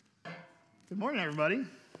Good morning, everybody.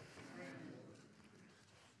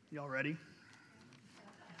 Y'all ready?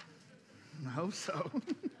 I hope so.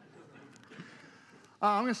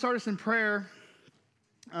 I'm going to start us in prayer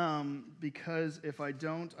because if I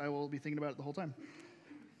don't, I will be thinking about it the whole time.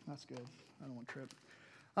 That's good. I don't want to trip.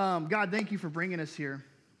 God, thank you for bringing us here.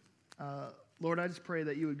 Lord, I just pray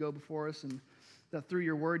that you would go before us and that through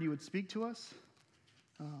your word you would speak to us.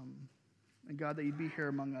 And God, that you'd be here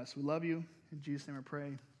among us. We love you. In Jesus' name I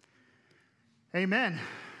pray. Amen.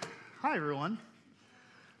 Hi, everyone.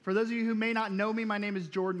 For those of you who may not know me, my name is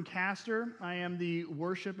Jordan Castor. I am the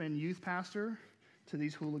worship and youth pastor to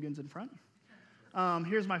these hooligans in front.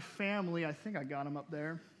 Here's my family. I think I got them up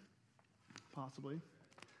there. Possibly.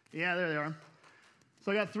 Yeah, there they are.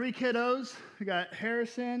 So I got 3 kiddos. We got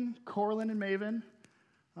Harrison, Corlin, and Maven.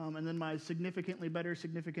 And then my significantly better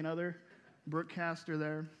significant other, Brooke Castor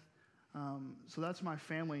there. So that's my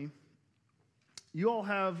family. You all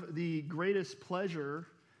have the greatest pleasure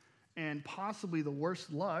and possibly the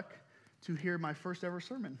worst luck to hear my first ever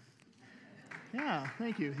sermon. Yeah,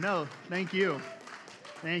 thank you. No, thank you.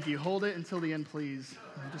 Thank you. Hold it until the end, please.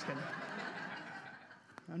 I'm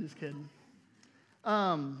just kidding.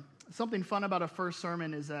 Something fun about a first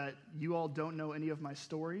sermon is that you all don't know any of my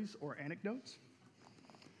stories or anecdotes.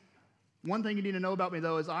 One thing you need to know about me,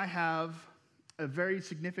 though, is I have a very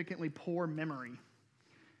significantly poor memory.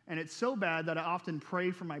 And it's so bad that I often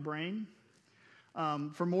pray for my brain,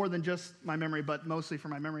 for more than just my memory, but mostly for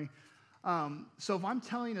my memory. So if I'm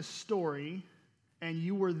telling a story and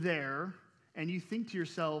you were there and you think to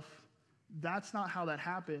yourself, that's not how that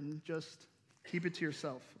happened, just keep it to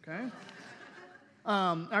yourself, okay?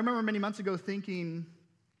 I remember many months ago thinking,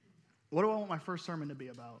 what do I want my first sermon to be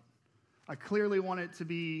about? I clearly want it to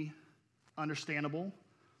be understandable.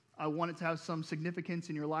 I want it to have some significance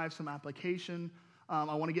in your life, some application.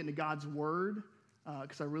 I want to get into God's word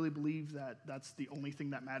because I really believe that that's the only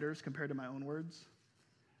thing that matters compared to my own words.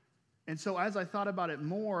 And so as I thought about it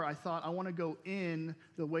more, I thought I want to go in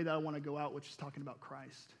the way that I want to go out, which is talking about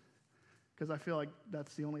Christ. Because I feel like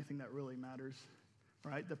that's the only thing that really matters,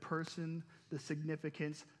 right? The person, the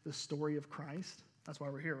significance, the story of Christ. That's why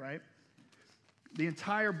we're here, right? The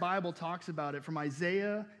entire Bible talks about it, from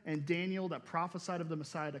Isaiah and Daniel that prophesied of the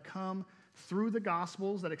Messiah to come, through the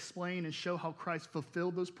Gospels that explain and show how Christ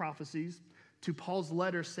fulfilled those prophecies, to Paul's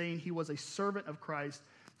letter saying he was a servant of Christ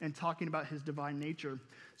and talking about his divine nature.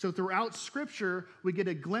 So throughout Scripture, we get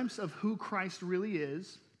a glimpse of who Christ really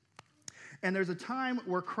is. And there's a time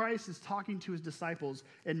where Christ is talking to his disciples.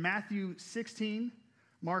 In Matthew 16,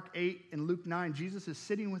 Mark 8, and Luke 9, Jesus is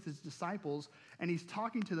sitting with his disciples, and he's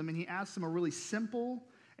talking to them, and he asks them a really simple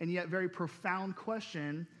and yet very profound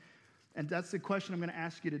question. And that's the question I'm going to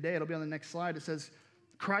ask you today. It'll be on the next slide. It says,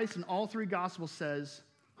 Christ in all 3 Gospels says,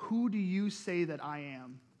 who do you say that I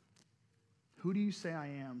am? Who do you say I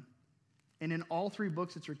am? And in all 3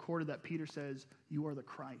 books, it's recorded that Peter says, you are the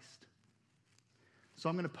Christ. So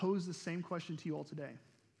I'm going to pose the same question to you all today.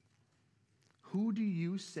 Who do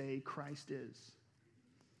you say Christ is?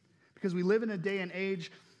 Because we live in a day and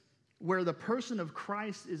age where the person of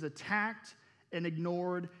Christ is attacked and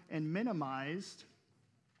ignored and minimized.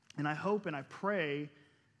 And I hope and I pray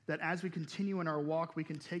that as we continue in our walk, we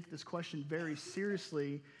can take this question very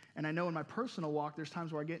seriously. And I know in my personal walk, there's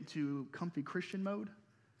times where I get into comfy Christian mode,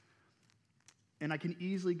 and I can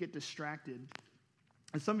easily get distracted.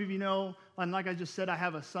 And some of you know, and like I just said, I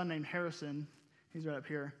have a son named Harrison. He's right up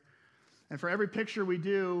here. And for every picture we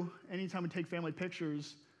do, anytime we take family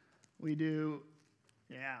pictures, we do,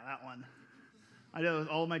 yeah, that one. I do it with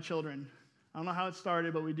all of my children. I don't know how it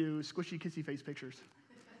started, but we do squishy, kissy face pictures.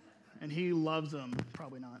 And he loves them.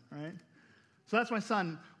 Probably not, right? So that's my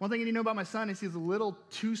son. One thing you need to know about my son is he's a little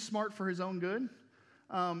too smart for his own good.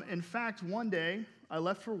 In fact, one day, I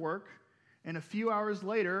left for work, and a few hours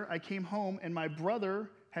later, I came home, and my brother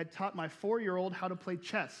had taught my 4-year-old how to play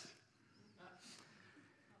chess.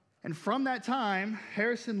 And from that time,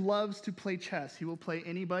 Harrison loves to play chess. He will play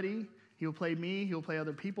anybody. He will play me. He will play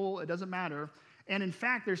other people. It doesn't matter. And in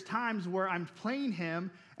fact, there's times where I'm playing him,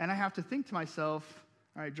 and I have to think to myself,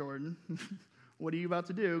 all right, Jordan, what are you about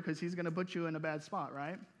to do? Because he's going to put you in a bad spot,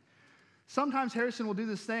 right? Sometimes Harrison will do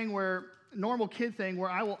this thing where, normal kid thing, where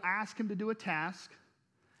I will ask him to do a task,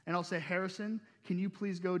 and I'll say, Harrison, can you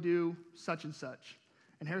please go do such and such?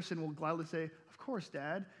 And Harrison will gladly say, of course,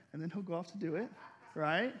 Dad, and then he'll go off to do it,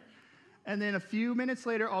 right? And then a few minutes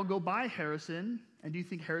later, I'll go by Harrison, and do you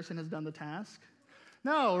think Harrison has done the task?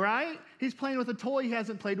 No, right? He's playing with a toy he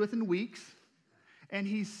hasn't played with in weeks. And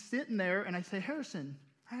he's sitting there, and I say, Harrison,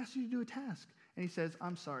 I asked you to do a task. And he says,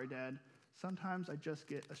 I'm sorry, Dad. Sometimes I just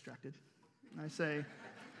get distracted. And I say,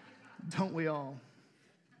 don't we all?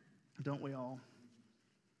 Don't we all?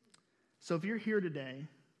 So if you're here today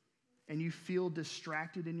and you feel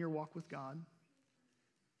distracted in your walk with God,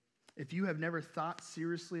 if you have never thought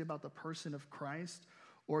seriously about the person of Christ,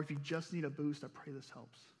 or if you just need a boost, I pray this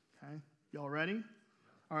helps. Okay? Y'all ready?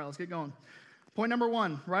 All right, let's get going. Point number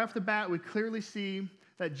one, right off the bat, we clearly see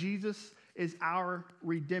that Jesus is our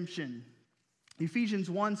redemption. Ephesians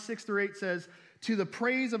 1, 6 through 8 says, to the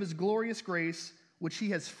praise of his glorious grace, which he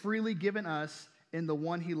has freely given us in the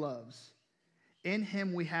one he loves. In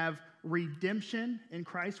him we have redemption. In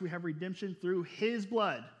Christ we have redemption through his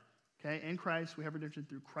blood. Okay, in Christ we have redemption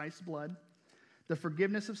through Christ's blood. The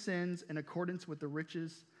forgiveness of sins in accordance with the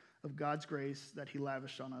riches of God's grace that he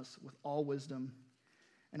lavished on us with all wisdom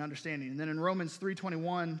and understanding. And then in Romans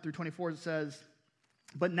 3:21 through 24 it says,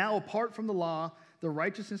 but now apart from the law, the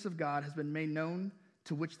righteousness of God has been made known,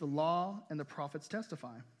 to which the law and the prophets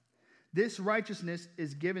testify. This righteousness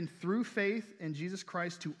is given through faith in Jesus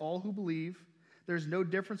Christ to all who believe. There's no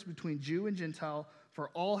difference between Jew and Gentile, for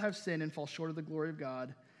all have sinned and fall short of the glory of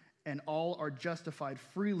God, and all are justified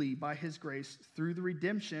freely by his grace through the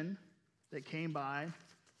redemption that came by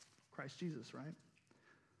Christ Jesus, right?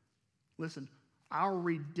 Listen, our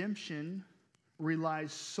redemption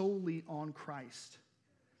relies solely on Christ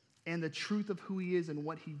and the truth of who he is and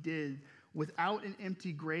what he did. Without an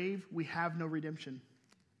empty grave, we have no redemption.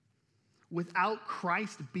 Without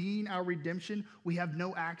Christ being our redemption, we have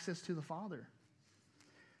no access to the Father.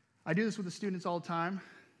 I do this with the students all the time.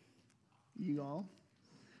 You all.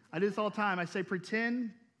 I do this all the time. I say,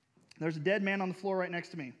 pretend there's a dead man on the floor right next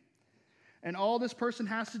to me. And all this person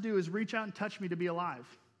has to do is reach out and touch me to be alive.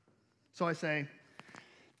 So I say,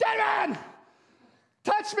 dead man,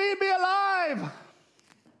 touch me and be alive.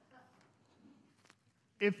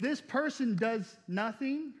 If this person does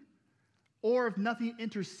nothing, or if nothing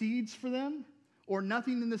intercedes for them, or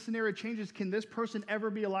nothing in the scenario changes, can this person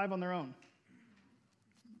ever be alive on their own?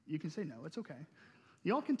 You can say no, it's okay.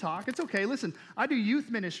 Y'all can talk, it's okay. Listen, I do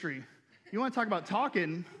youth ministry. You want to talk about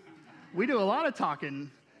talking? We do a lot of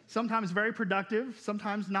talking. Sometimes very productive,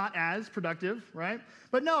 sometimes not as productive, right?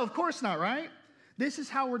 But no, of course not, right? This is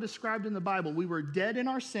how we're described in the Bible. We were dead in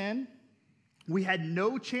our sin. We had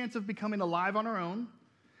no chance of becoming alive on our own.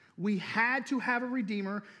 We had to have a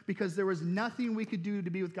redeemer because there was nothing we could do to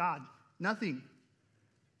be with God. Nothing.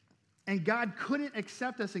 And God couldn't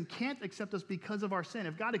accept us and can't accept us because of our sin.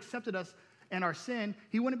 If God accepted us and our sin,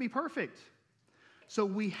 he wouldn't be perfect. So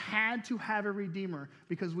we had to have a redeemer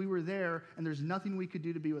because we were there and there's nothing we could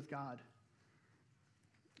do to be with God.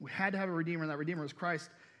 We had to have a redeemer, and that redeemer was Christ.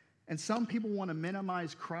 And some people want to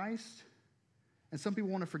minimize Christ, and some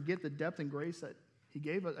people want to forget the depth and grace that he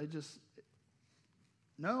gave us.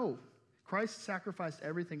 No. Christ sacrificed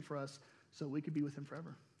everything for us so we could be with him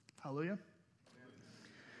forever. Hallelujah.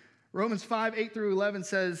 Romans 5, 8 through 11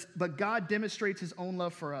 says, but God demonstrates his own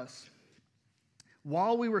love for us.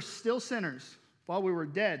 While we were still sinners, while we were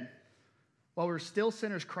dead, while we were still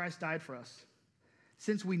sinners, Christ died for us.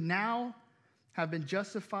 Since we now have been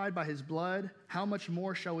justified by his blood, how much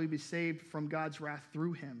more shall we be saved from God's wrath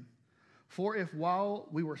through him? For if while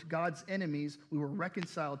we were God's enemies, we were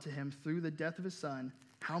reconciled to him through the death of his son,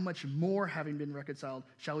 how much more, having been reconciled,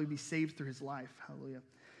 shall we be saved through his life? Hallelujah.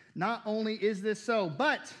 Not only is this so,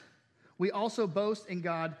 but we also boast in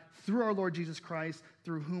God through our Lord Jesus Christ,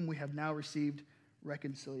 through whom we have now received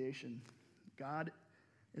reconciliation. God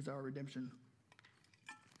is our redemption.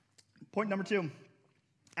 Point number 2.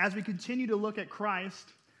 As we continue to look at Christ,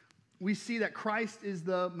 we see that Christ is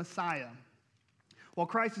the Messiah. While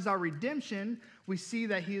Christ is our redemption, we see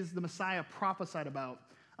that he is the Messiah prophesied about.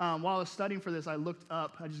 While I was studying for this, I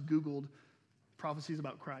just Googled prophecies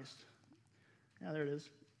about Christ. Yeah, there it is.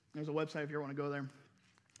 There's a website if you ever want to go there.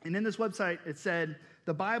 And in this website, it said,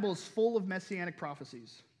 the Bible is full of messianic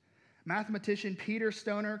prophecies. Mathematician Peter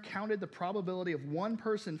Stoner counted the probability of one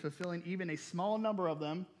person fulfilling even a small number of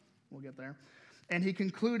them. We'll get there. And he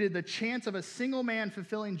concluded the chance of a single man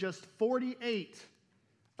fulfilling just 48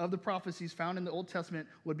 of the prophecies found in the Old Testament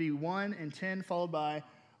would be 1 in 10, followed by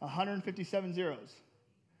 157 zeros.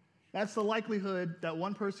 That's the likelihood that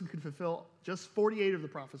one person could fulfill just 48 of the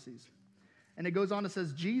prophecies. And it goes on, it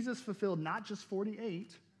says, Jesus fulfilled not just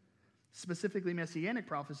 48, specifically messianic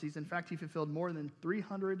prophecies. In fact, he fulfilled more than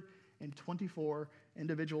 324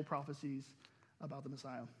 individual prophecies about the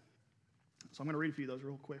Messiah. So I'm going to read a few of those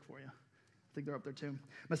real quick for you. I think they're up there too.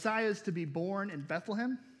 Messiah is to be born in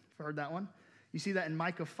Bethlehem. I've heard that one. You see that in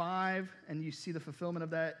Micah 5, and you see the fulfillment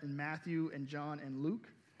of that in Matthew and John and Luke.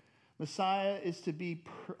 Messiah is to be,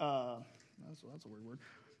 that's a weird word.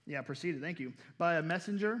 Yeah, preceded, thank you, by a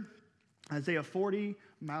messenger. Isaiah 40,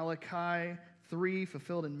 Malachi 3,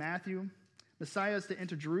 fulfilled in Matthew. Messiah is to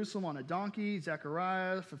enter Jerusalem on a donkey.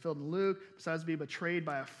 Zechariah, fulfilled in Luke. Messiah is to be betrayed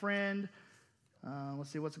by a friend.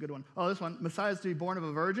 Let's see, what's a good one? Oh, this one. Messiah is to be born of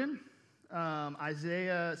a virgin.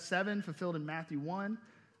 Isaiah 7, fulfilled in Matthew 1.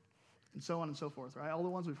 And so on and so forth, right? All the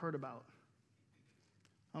ones we've heard about.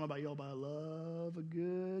 I don't know about y'all, but I love a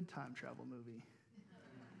good time travel movie.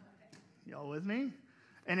 Y'all with me?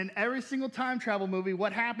 And in every single time travel movie,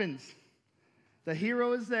 what happens? The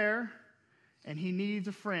hero is there, and he needs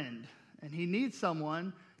a friend. And he needs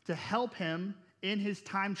someone to help him in his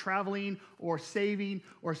time traveling or saving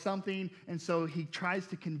or something. And so he tries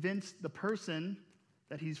to convince the person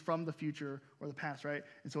that he's from the future or the past, right?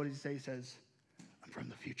 And so what does he say? He says, I'm from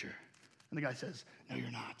the future. And the guy says, no,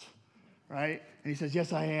 you're not, right? And he says,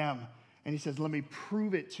 yes, I am. And he says, let me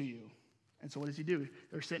prove it to you. And so what does he do?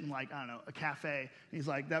 They're sitting like, I don't know, a cafe. And he's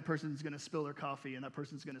like, that person's going to spill their coffee, and that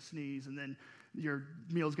person's going to sneeze, and then your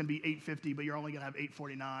meal's going to be $8.50, but you're only going to have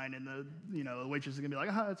 $8.49, and the waitress is going to be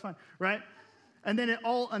like, that's fine, right? And then it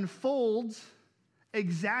all unfolds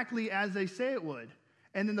exactly as they say it would.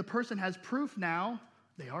 And then the person has proof now.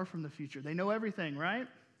 They are from the future. They know everything, right?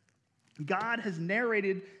 God has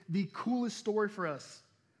narrated the coolest story for us.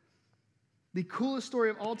 The coolest story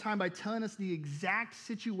of all time by telling us the exact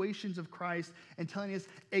situations of Christ and telling us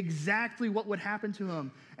exactly what would happen to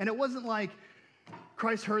him. And it wasn't like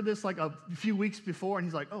Christ heard this like a few weeks before and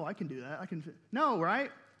he's like, oh, I can do that. No,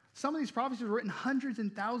 right? Some of these prophecies were written hundreds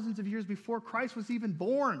and thousands of years before Christ was even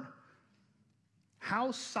born.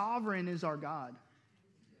 How sovereign is our God?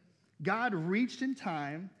 God reached in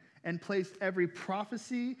time and placed every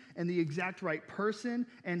prophecy and the exact right person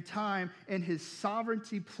and time, and his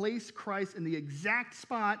sovereignty placed Christ in the exact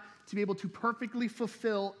spot to be able to perfectly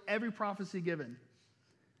fulfill every prophecy given.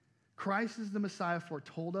 Christ is the Messiah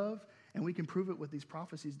foretold of, and we can prove it with these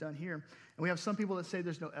prophecies done here. And we have some people that say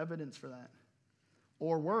there's no evidence for that.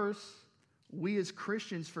 Or worse, we as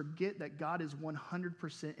Christians forget that God is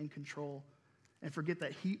 100% in control and forget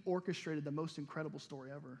that he orchestrated the most incredible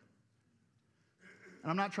story ever. And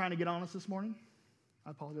I'm not trying to get on us this morning. I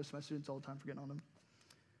apologize to my students all the time for getting on them.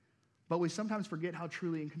 But we sometimes forget how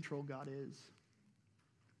truly in control God is.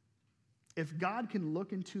 If God can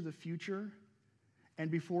look into the future and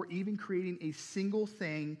before even creating a single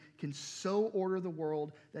thing can so order the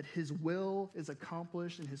world that his will is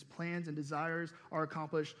accomplished and his plans and desires are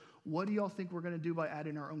accomplished, what do y'all think we're going to do by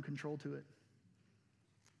adding our own control to it?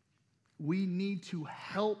 We need to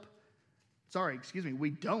help. We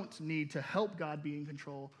don't need to help God be in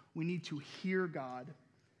control. We need to hear God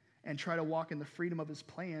and try to walk in the freedom of his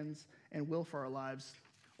plans and will for our lives,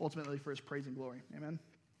 ultimately for his praise and glory. Amen?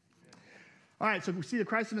 All right, so we see the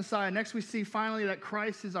Christ the Messiah. Next we see finally that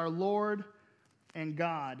Christ is our Lord and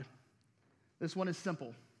God. This one is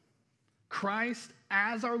simple. Christ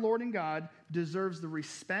as our Lord and God deserves the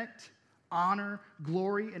respect, honor,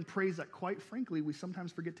 glory, and praise that, quite frankly, we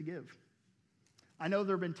sometimes forget to give. I know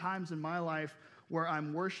there have been times in my life where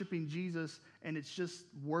I'm worshiping Jesus and it's just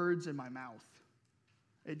words in my mouth.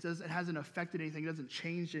 It hasn't affected anything. It doesn't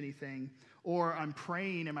change anything. Or I'm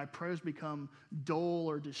praying and my prayers become dull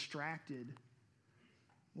or distracted.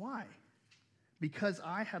 Why? Because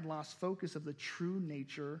I had lost focus of the true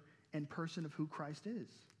nature and person of who Christ is,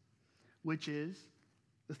 which is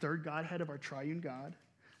the third Godhead of our triune God,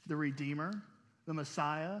 the Redeemer, the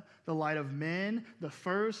Messiah, the light of men, the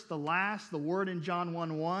first, the last, the word in John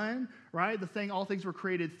 1:1, right? All things were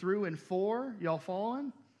created through and for. Y'all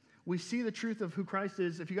following? We see the truth of who Christ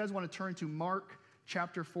is. If you guys want to turn to Mark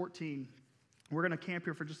chapter 14, we're going to camp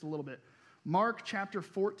here for just a little bit. Mark chapter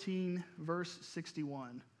 14, verse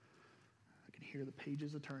 61. I can hear the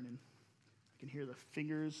pages a-turning. I can hear the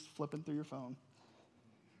fingers flipping through your phone.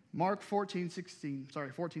 Mark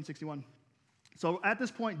 14:61. So at this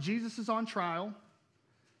point, Jesus is on trial,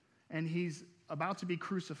 and he's about to be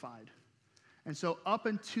crucified. And so up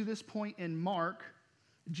until this point in Mark,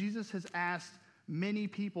 Jesus has asked many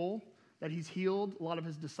people that he's healed, a lot of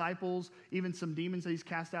his disciples, even some demons that he's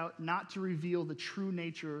cast out, not to reveal the true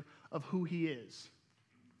nature of who he is.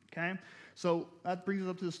 Okay? So that brings us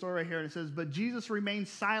up to the story right here, and it says, but Jesus remained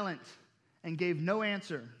silent and gave no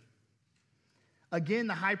answer. Again,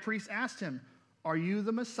 the high priest asked him, are you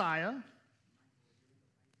the Messiah?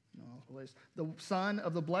 The Son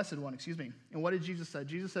of the Blessed One, And what did Jesus say?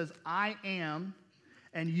 Jesus says, I am,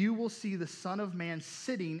 and you will see the Son of Man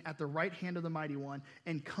sitting at the right hand of the Mighty One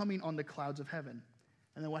and coming on the clouds of heaven.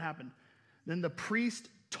 And then what happened? Then the priest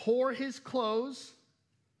tore his clothes.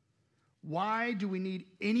 Why do we need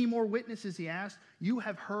any more witnesses, he asked. You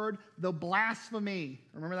have heard the blasphemy.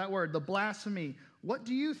 Remember that word, the blasphemy. What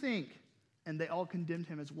do you think? And they all condemned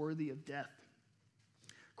him as worthy of death.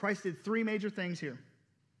 Christ did three major things here.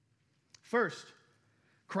 First,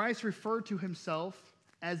 Christ referred to himself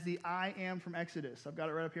as the I am from Exodus. I've got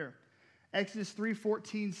it right up here. Exodus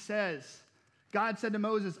 3:14 says, God said to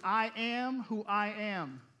Moses, I am who I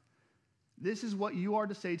am. This is what you are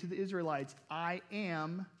to say to the Israelites. I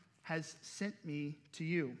am has sent me to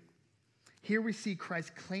you. Here we see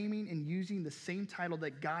Christ claiming and using the same title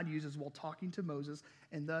that God uses while talking to Moses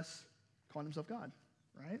and thus calling himself God,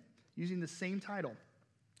 right? Using the same title.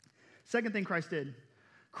 Second thing Christ did,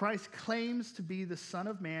 Christ claims to be the Son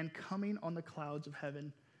of Man coming on the clouds of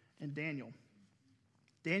heaven in Daniel.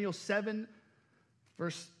 Daniel 7,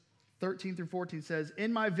 verse 13 through 14 says,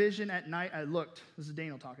 in my vision at night I looked, this is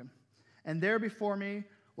Daniel talking, and there before me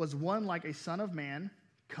was one like a son of man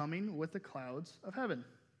coming with the clouds of heaven.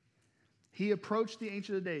 He approached the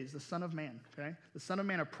Ancient of Days, the Son of Man, okay? The Son of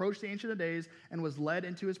Man approached the Ancient of Days and was led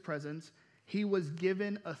into his presence. He was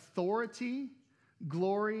given authority,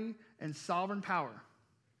 glory, and sovereign power.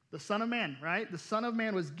 The Son of Man, right? The Son of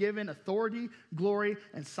Man was given authority, glory,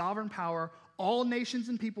 and sovereign power. All nations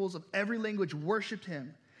and peoples of every language worshiped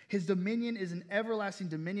him. His dominion is an everlasting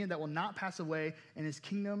dominion that will not pass away, and his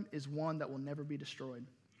kingdom is one that will never be destroyed.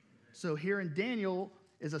 So here in Daniel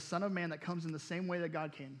is a Son of Man that comes in the same way that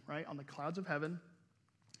God came, right? On the clouds of heaven,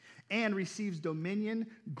 and receives dominion,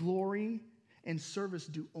 glory, and service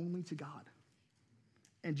due only to God.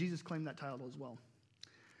 And Jesus claimed that title as well.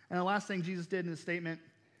 And the last thing Jesus did in his statement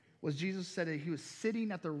was Jesus said that he was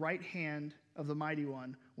sitting at the right hand of the Mighty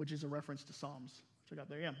One, which is a reference to Psalms. Check out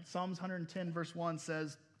there, yeah. Psalms 110, verse 1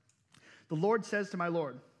 says, the Lord says to my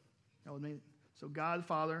Lord, so God the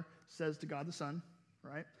Father says to God the Son,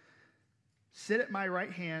 right? Sit at my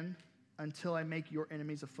right hand until I make your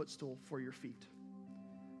enemies a footstool for your feet.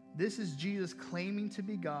 This is Jesus claiming to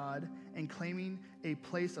be God and claiming a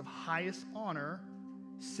place of highest honor,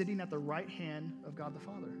 sitting at the right hand of God the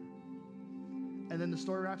Father. And then the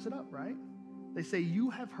story wraps it up, right? They say, you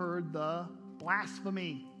have heard the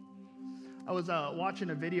blasphemy. I was watching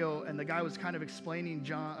a video, and the guy was kind of explaining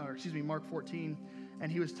Mark 14,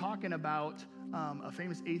 and he was talking about a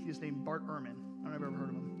famous atheist named Bart Ehrman. I don't know if you've ever heard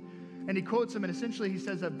of him. And he quotes him, and essentially he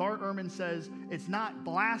says that Bart Ehrman says, it's not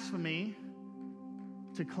blasphemy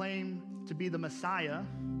to claim to be the Messiah.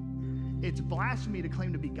 It's blasphemy to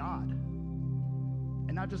claim to be God.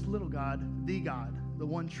 And not just little God, the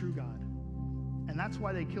one true God. And that's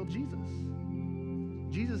why they killed Jesus.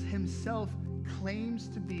 Jesus himself claims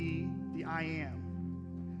to be the I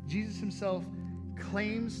am. Jesus himself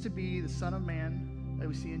claims to be the Son of Man that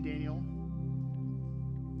we see in Daniel.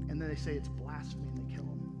 And then they say it's blasphemy and they kill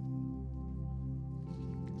him.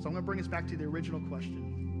 So I'm going to bring us back to the original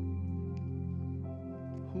question.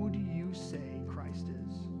 Who do you say Christ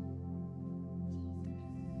is?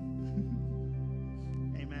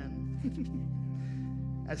 Amen.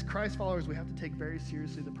 As Christ followers, we have to take very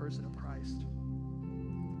seriously the person of Christ.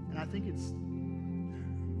 And I think it's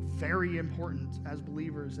very important as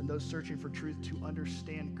believers and those searching for truth to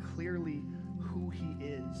understand clearly who he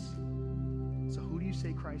is. So who do you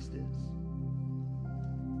say Christ is?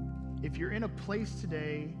 If you're in a place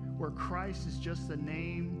today where Christ is just a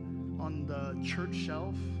name on the church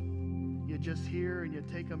shelf, you just hear and you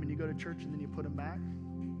take them and you go to church and then you put them back.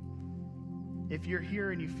 If you're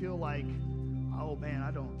here and you feel like, oh man,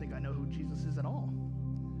 I don't think I know who Jesus is at all.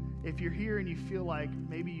 If you're here and you feel like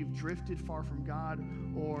maybe you've drifted far from God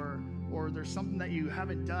or there's something that you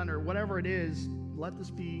haven't done or whatever it is, let this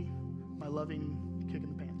be my loving kick in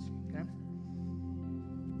the pants, okay?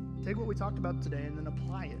 Take what we talked about today and then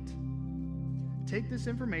apply it. Take this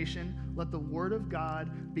information, let the Word of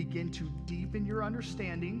God begin to deepen your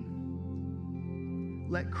understanding.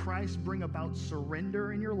 Let Christ bring about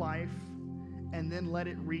surrender in your life, and then let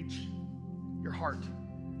it reach your heart,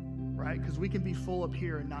 right? Because we can be full up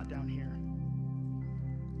here and not down here.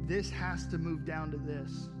 This has to move down to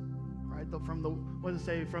this, right? From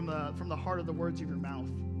the heart of the words of your mouth.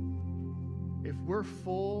 If we're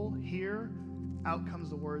full here, out comes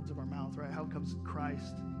the words of our mouth, right? Out comes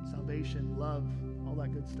Christ, salvation, love, all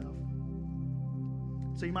that good stuff.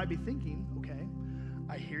 So you might be thinking, okay,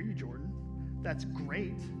 I hear you, Jordan. That's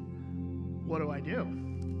great. What do I do?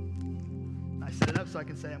 I set it up so I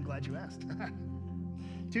can say, I'm glad you asked.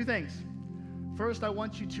 Two things. First, I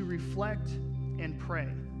want you to reflect and pray.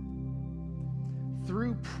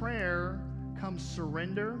 Through prayer comes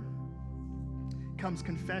surrender, comes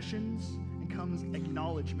confessions, and comes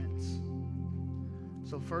acknowledgments.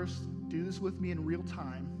 So first, do this with me in real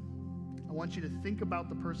time. I want you to think about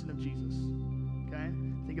the person of Jesus, okay?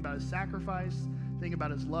 Think about his sacrifice. Think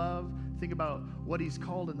about his love. Think about what he's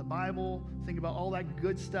called in the Bible. Think about all that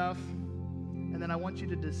good stuff. And then I want you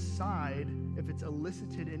to decide if it's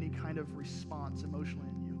elicited any kind of response emotionally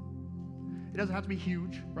in you. It doesn't have to be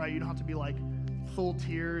huge, right? You don't have to be like full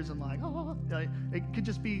tears and like, oh, it could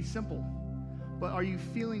just be simple. But are you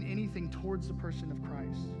feeling anything towards the person of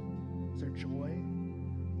Christ? Is there joy?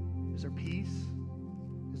 Is there peace?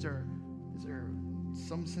 Is there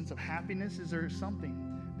some sense of happiness? Is there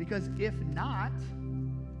something? Because if not,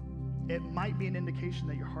 it might be an indication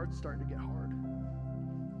that your heart's starting to get hard.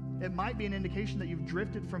 It might be an indication that you've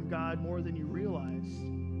drifted from God more than you realize.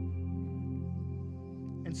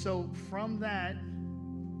 And so from that,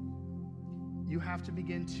 you have to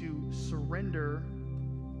begin to surrender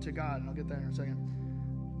to God. And I'll get that in a second.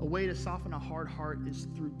 A way to soften a hard heart is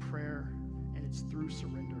through prayer, and it's through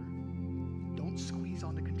surrender. Don't squeeze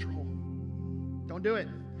onto control. Don't do it.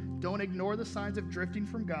 Don't ignore the signs of drifting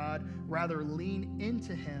from God. Rather, lean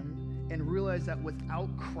into him and realize that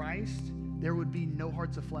without Christ, there would be no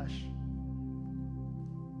hearts of flesh.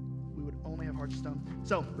 We would only have hearts of stone.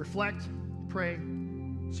 So, reflect, pray,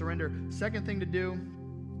 surrender. Second thing to do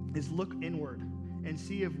is look inward and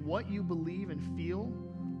see if what you believe and feel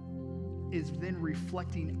is then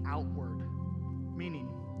reflecting outward. Meaning,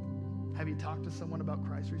 have you talked to someone about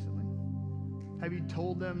Christ recently? Have you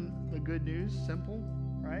told them the good news? Simple,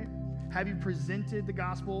 right? Have you presented the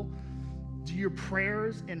gospel? Do your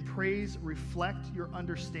prayers and praise reflect your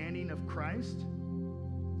understanding of Christ?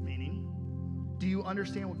 Meaning, do you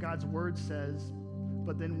understand what God's word says,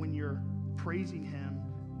 but then when you're praising him,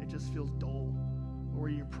 it just feels dull? Or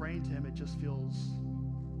when you're praying to him, it just feels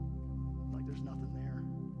like there's nothing there?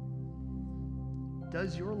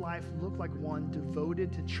 Does your life look like one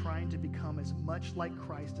devoted to trying to become as much like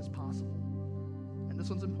Christ as possible? And this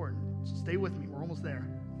one's important, so stay with me. We're almost there.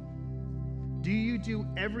 Do you do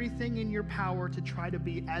everything in your power to try to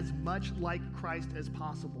be as much like Christ as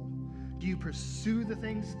possible? Do you pursue the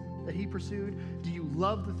things that he pursued? Do you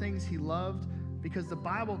love the things he loved? Because the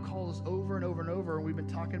Bible calls us over and over and over, and we've been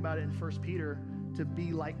talking about it in 1 Peter, to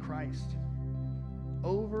be like Christ.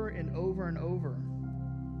 Over and over and over.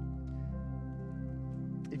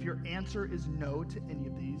 If your answer is no to any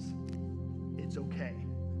of these, it's okay.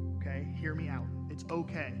 Okay? Hear me out. It's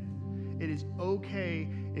okay. It is okay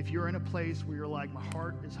if you're in a place where you're like, my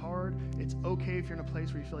heart is hard. It's okay if you're in a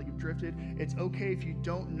place where you feel like you've drifted. It's okay if you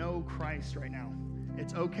don't know Christ right now.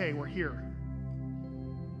 It's okay. We're here.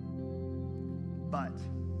 But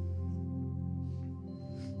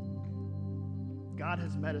God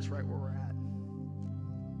has met us right where we're at.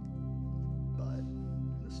 But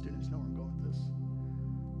the students know where I'm going with this.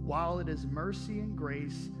 While it is mercy and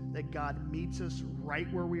grace that God meets us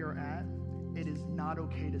right where we are at, it is not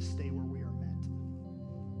okay to stay where we are met.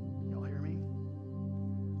 Y'all hear me?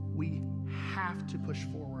 We have to push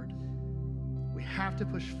forward. We have to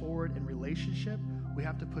push forward in relationship. We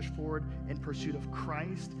have to push forward in pursuit of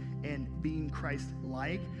Christ and being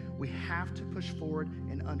Christ-like. We have to push forward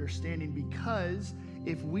in understanding, because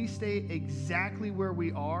if we stay exactly where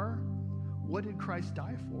we are, what did Christ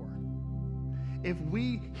die for? If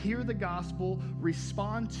we hear the gospel,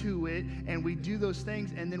 respond to it, and we do those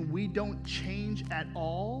things, and then we don't change at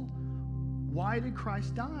all, why did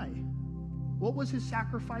Christ die? What was his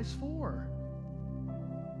sacrifice for?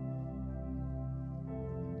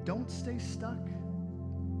 Don't stay stuck.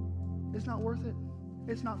 It's not worth it.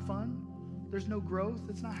 It's not fun. There's no growth.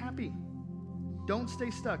 It's not happy. Don't stay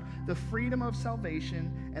stuck. The freedom of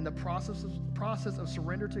salvation and the process of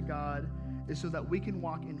surrender to God is so that we can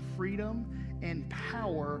walk in freedom and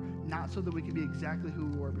power, not so that we can be exactly who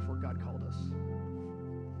we were before God called us.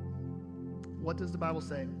 What does the Bible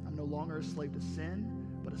say? I'm no longer a slave to sin,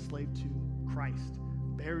 but a slave to Christ,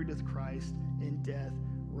 buried with Christ in death,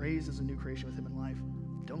 raised as a new creation with him in life.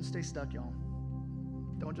 Don't stay stuck, y'all.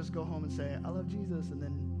 Don't just go home and say, I love Jesus, and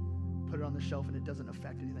then put it on the shelf and it doesn't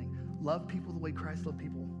affect anything. Love people the way Christ loved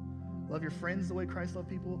people. Love your friends the way Christ loved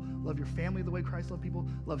people. Love your family the way Christ loved people.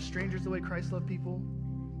 Love strangers the way Christ loved people.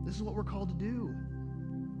 This is what we're called to do.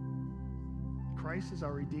 Christ is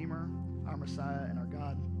our Redeemer, our Messiah, and our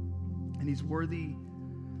God. And he's worthy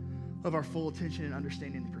of our full attention and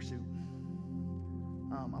understanding and pursuit.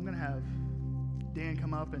 I'm going to have Dan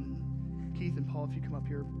come up, and Keith and Paul, if you come up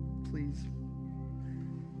here, please.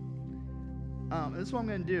 This is what I'm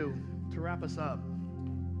going to do to wrap us up.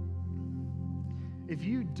 If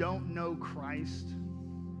you don't know Christ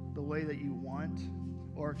the way that you want,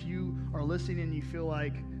 or if you are listening and you feel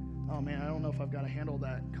like, oh man, I don't know if I've got to handle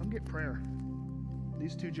that, come get prayer.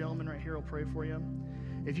 These two gentlemen right here will pray for you.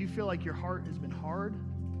 If you feel like your heart has been hard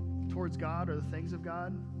towards God or the things of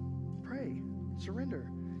God, pray, surrender.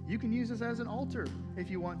 You can use this as an altar if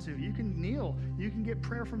you want to. You can kneel. You can get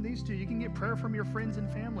prayer from these two. You can get prayer from your friends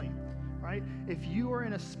and family, right? If you are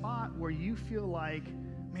in a spot where you feel like,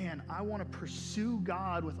 man, I want to pursue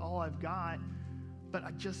God with all I've got, but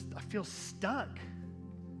I feel stuck.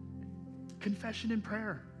 Confession and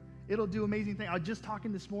prayer. It'll do amazing things. I was just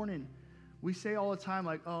talking this morning. We say all the time,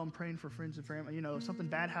 like, oh, I'm praying for friends and family. You know, if something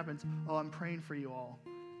bad happens, oh, I'm praying for you all.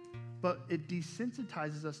 But it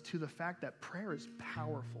desensitizes us to the fact that prayer is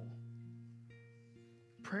powerful.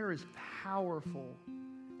 Prayer is powerful.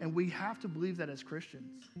 And we have to believe that as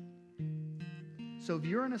Christians. So if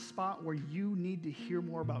you're in a spot where you need to hear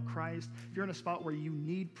more about Christ, if you're in a spot where you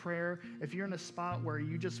need prayer, if you're in a spot where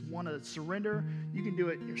you just want to surrender, you can do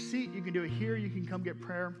it in your seat, you can do it here, you can come get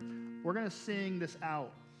prayer. We're going to sing this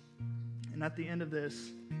out. And at the end of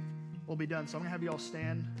this, we'll be done. So I'm going to have you all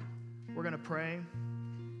stand. We're going to pray.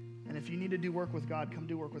 And if you need to do work with God, come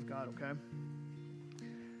do work with God, okay?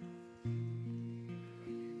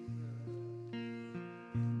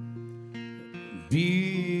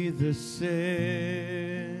 Be the center,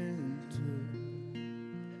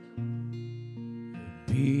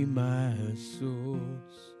 be my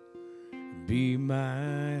source, be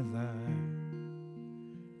my life,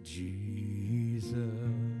 Jesus.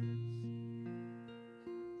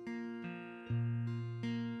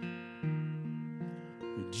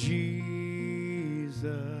 Jesus,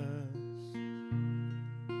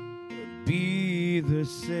 be the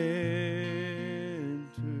center,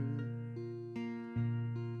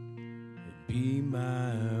 be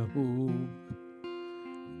my hope,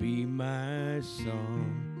 be my song,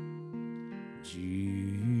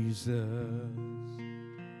 Jesus.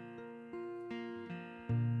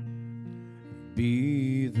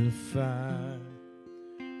 Be the fire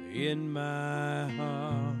in my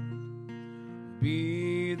heart,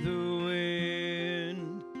 be the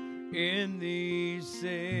wind in these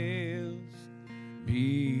sails,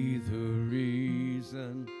 be the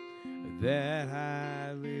reason that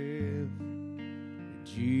I live,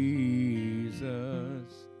 Jesus,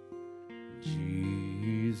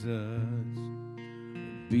 Jesus.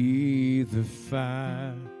 Be the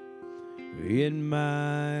fire in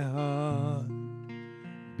my heart,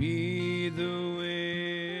 be the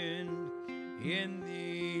wind in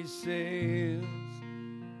these sails,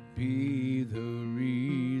 be the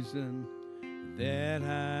reason that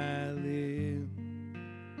I live,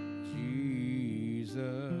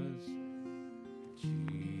 Jesus,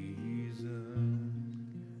 Jesus.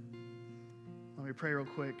 Let me pray real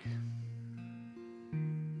quick.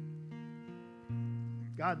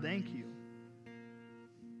 God, thank you.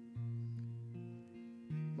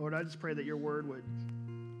 Lord, I just pray that your word would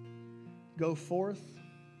go forth.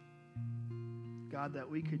 God, that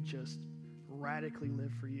we could just radically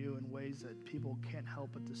live for you in ways that people can't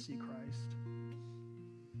help but to see Christ.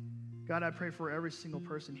 God, I pray for every single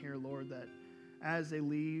person here, Lord, that as they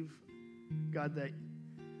leave, God, that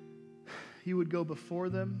you would go before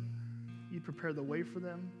them, you'd prepare the way for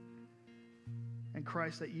them, and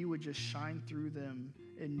Christ, that you would just shine through them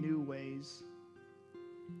in new ways.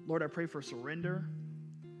 Lord, I pray for surrender.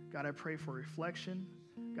 God, I pray for reflection.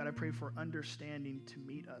 God, I pray for understanding to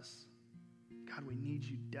meet us. God, we need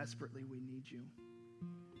you desperately. We need you.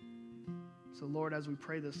 So, Lord, as we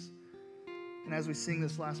pray this and as we sing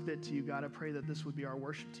this last bit to you, God, I pray that this would be our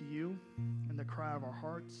worship to you and the cry of our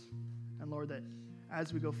hearts. And, Lord, that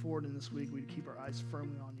as we go forward in this week, we'd keep our eyes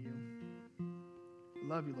firmly on you. I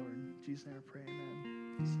love you, Lord. In Jesus' name I pray,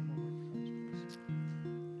 amen. Sing one more time.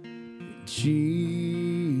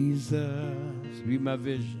 Jesus, be my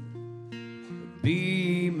vision,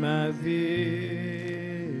 be my vision,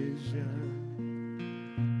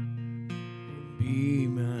 be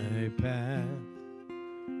my path,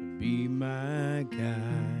 be my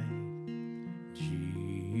guide,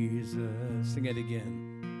 Jesus. Sing it again.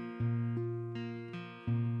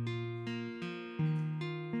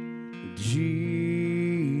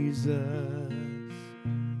 Jesus,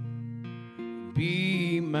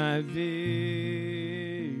 be my vision,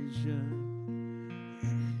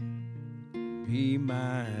 be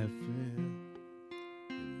my friend,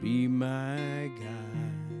 be my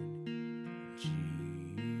guide,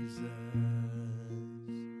 Jesus.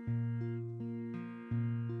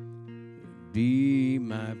 Be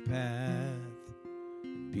my path,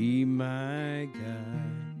 be my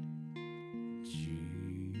guide,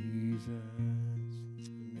 Jesus.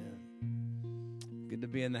 Amen. Good to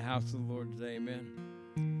be in the house of the Lord today, amen.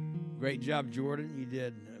 Great job, Jordan. You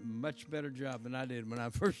did a much better job than I did when I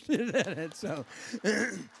first did it. So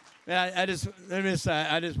I just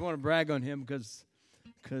want to brag on him because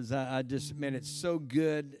I just, man, it's so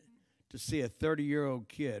good to see a 30-year-old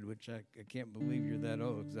kid, which I can't believe you're that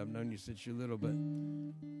old because I've known you since you're little, but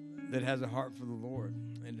that has a heart for the Lord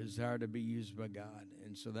and desire to be used by God.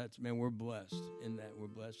 And so that's, man, we're blessed in that. We're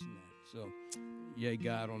blessed in that. So, yay,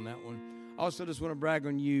 God, on that one. Also, just want to brag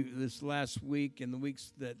on you this last week and the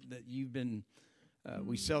weeks that you've been,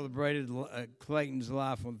 we celebrated Clayton's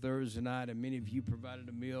life on Thursday night, and many of you provided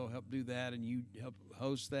a meal, helped do that, and you helped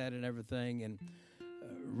host that and everything, and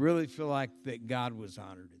really feel like that God was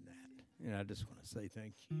honored in that. And I just want to say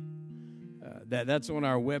thank you. That's on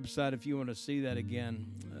our website if you want to see that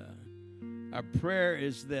again. Our prayer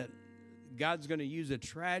is that God's going to use a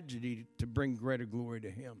tragedy to bring greater glory to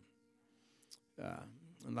Him.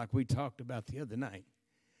 And like we talked about the other night,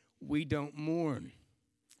 we don't mourn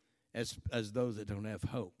as those that don't have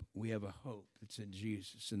hope. We have a hope that's in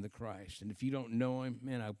Jesus, in the Christ. And if you don't know Him,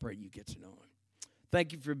 man, I pray you get to know Him.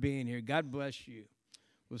 Thank you for being here. God bless you.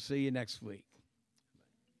 We'll see you next week.